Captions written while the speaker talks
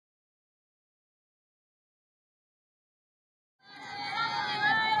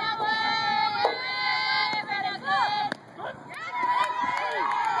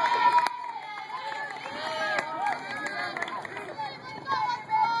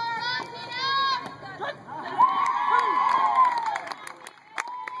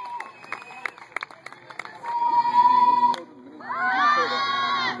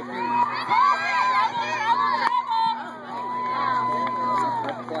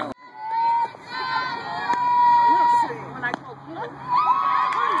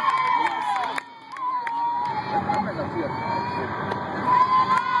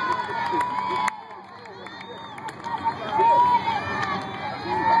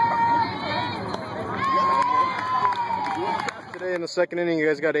Yesterday in the second inning, you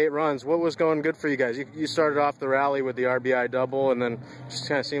guys got 8 runs. What was going good for you guys? You started off the rally with the RBI double, and then just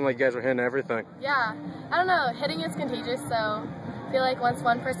kind of seemed like you guys were hitting everything. Yeah, I don't know. Hitting is contagious, so I feel like once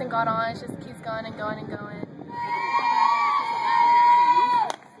one person got on, it just keeps going and going and going.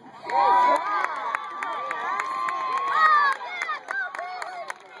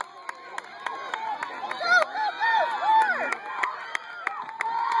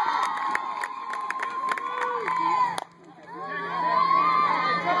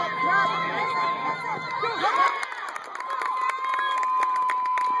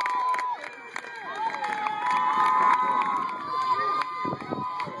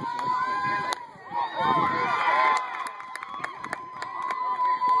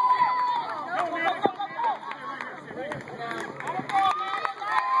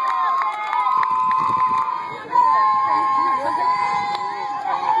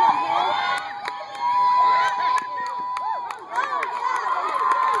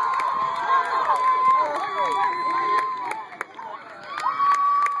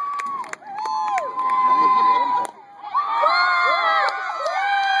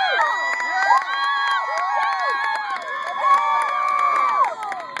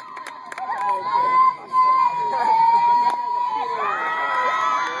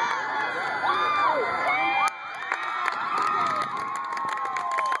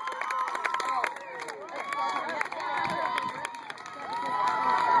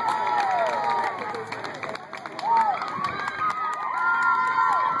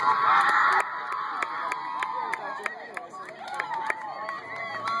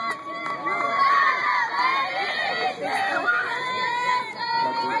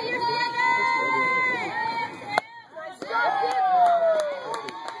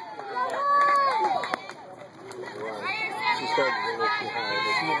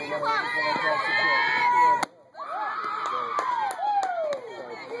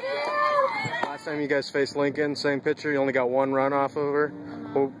 Last time you guys faced Lincoln, same pitcher, you only got 1 run off of her.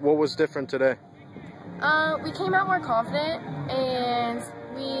 What was different today? We came out more confident, and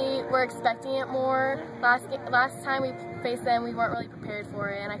we were expecting it more. Last time we faced them, we weren't really prepared for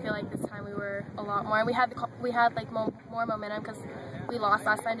it, and I feel like this time we were a lot more. We had like more momentum because we lost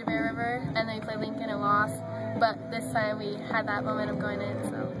last time to Bear River, and then we played Lincoln and lost. But this time we had that momentum going in,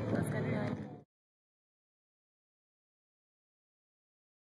 so that's good.